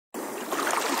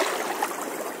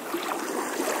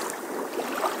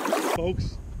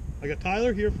folks, I got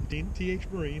Tyler here from TH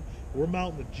Marine. We're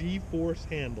mounting the G-force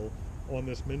handle on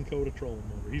this Minn Kota trolling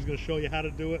motor. He's going to show you how to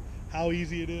do it, how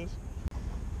easy it is.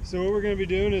 So what we're going to be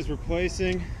doing is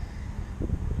replacing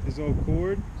this old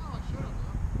cord.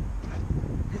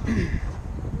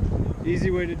 Easy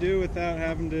way to do it without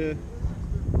having to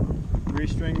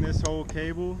restring this whole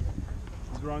cable.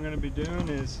 What I'm going to be doing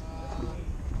is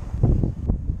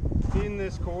feeding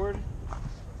this cord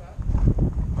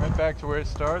right back to where it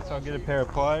starts. I'll get a pair of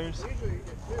pliers.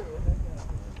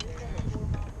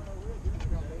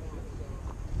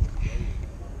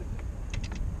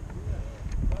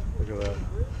 Look at that.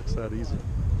 It's that easy.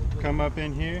 Come up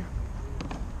in here.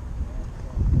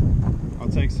 I'll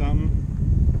take something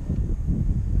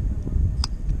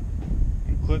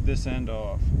and clip this end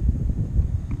off.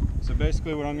 So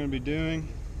basically what I'm going to be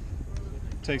doing,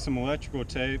 take some electrical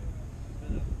tape,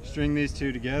 string these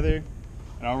two together,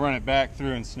 and I'll run it back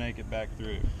through and snake it back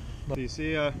through. So you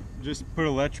see, I just put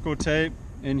electrical tape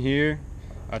in here.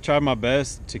 I tried my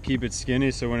best to keep it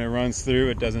skinny so when it runs through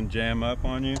it doesn't jam up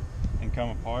on you and come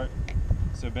apart.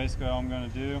 So basically all I'm going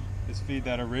to do is feed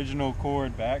that original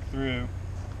cord back through.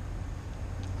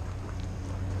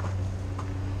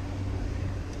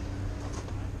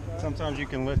 Sometimes you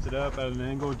can lift it up at an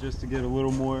angle just to get a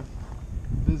little more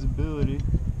visibility.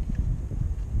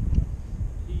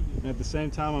 And at the same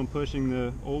time I'm pushing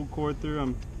the old cord through,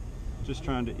 I'm just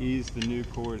trying to ease the new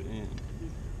cord in.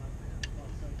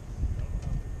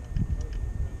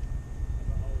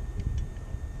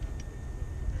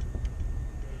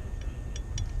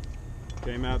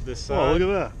 Came out this side. Oh, look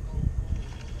at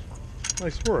that.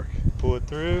 Nice work. Pull it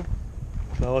through.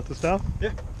 Can I let this down?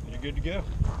 Yeah, you're good to go.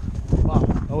 Wow,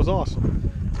 that was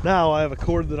awesome. Now I have a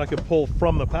cord that I can pull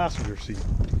from the passenger seat.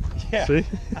 Yeah. See?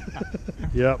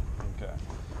 Yep. Okay.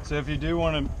 So if you do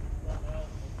want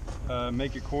to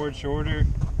make your cord shorter,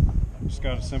 just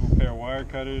got a simple pair of wire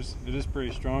cutters. It is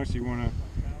pretty strong, so you want to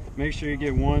make sure you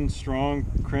get one strong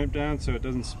crimp down so it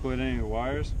doesn't split any of the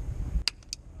wires.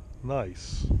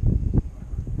 Nice.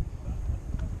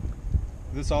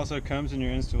 This also comes in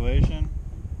your installation.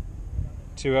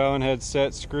 2 Allen head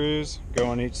set screws go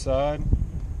on each side.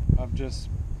 I've just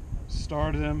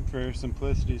started them for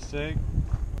simplicity's sake.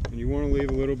 And you want to leave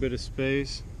a little bit of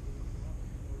space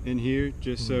in here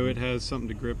just so it has something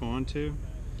to grip onto.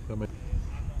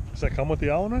 Does that come with the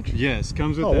Allen wrench? Yes,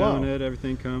 comes with the Allen head,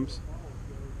 everything comes.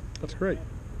 That's great.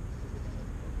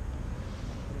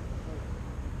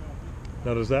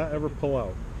 Now does that ever pull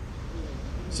out?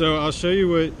 So I'll show you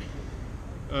what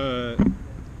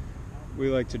we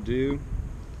like to do,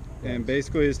 and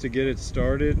basically is to get it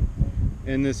started,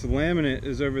 and this laminate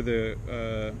is over the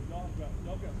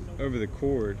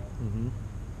cord. Mm-hmm.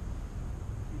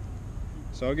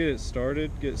 So I'll get it started,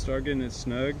 start getting it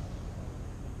snug,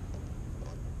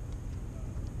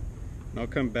 and I'll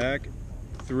come back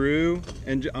through,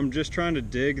 and I'm just trying to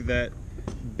dig that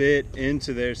bit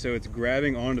into there so it's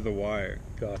grabbing onto the wire.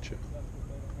 Gotcha.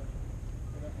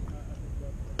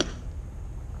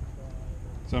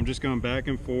 So I'm just going back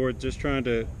and forth, just trying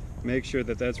to make sure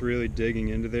that that's really digging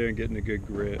into there and getting a good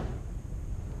grip.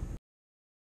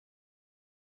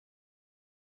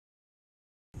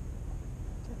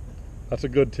 That's a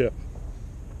good tip.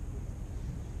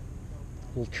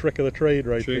 Little trick of the trade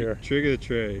right there. Trick of the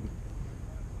trade.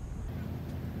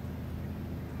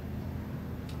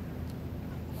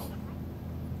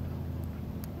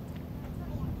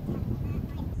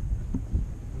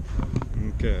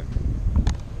 Okay.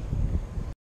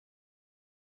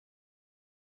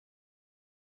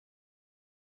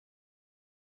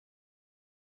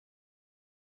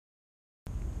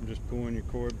 I'm just pulling your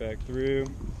cord back through.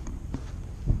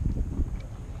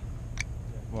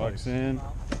 Locks in.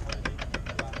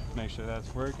 Make sure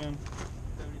that's working.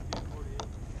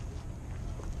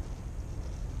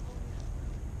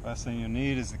 Last thing you'll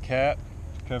need is the cap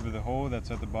to cover the hole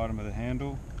that's at the bottom of the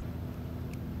handle.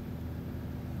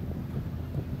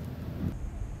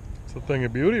 It's a thing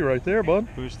of beauty right there, bud.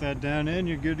 Push that down in,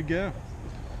 you're good to go.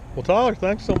 Well, Tyler,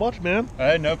 thanks so much, man.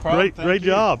 Hey, no problem. Great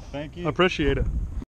job. Thank you. I appreciate it.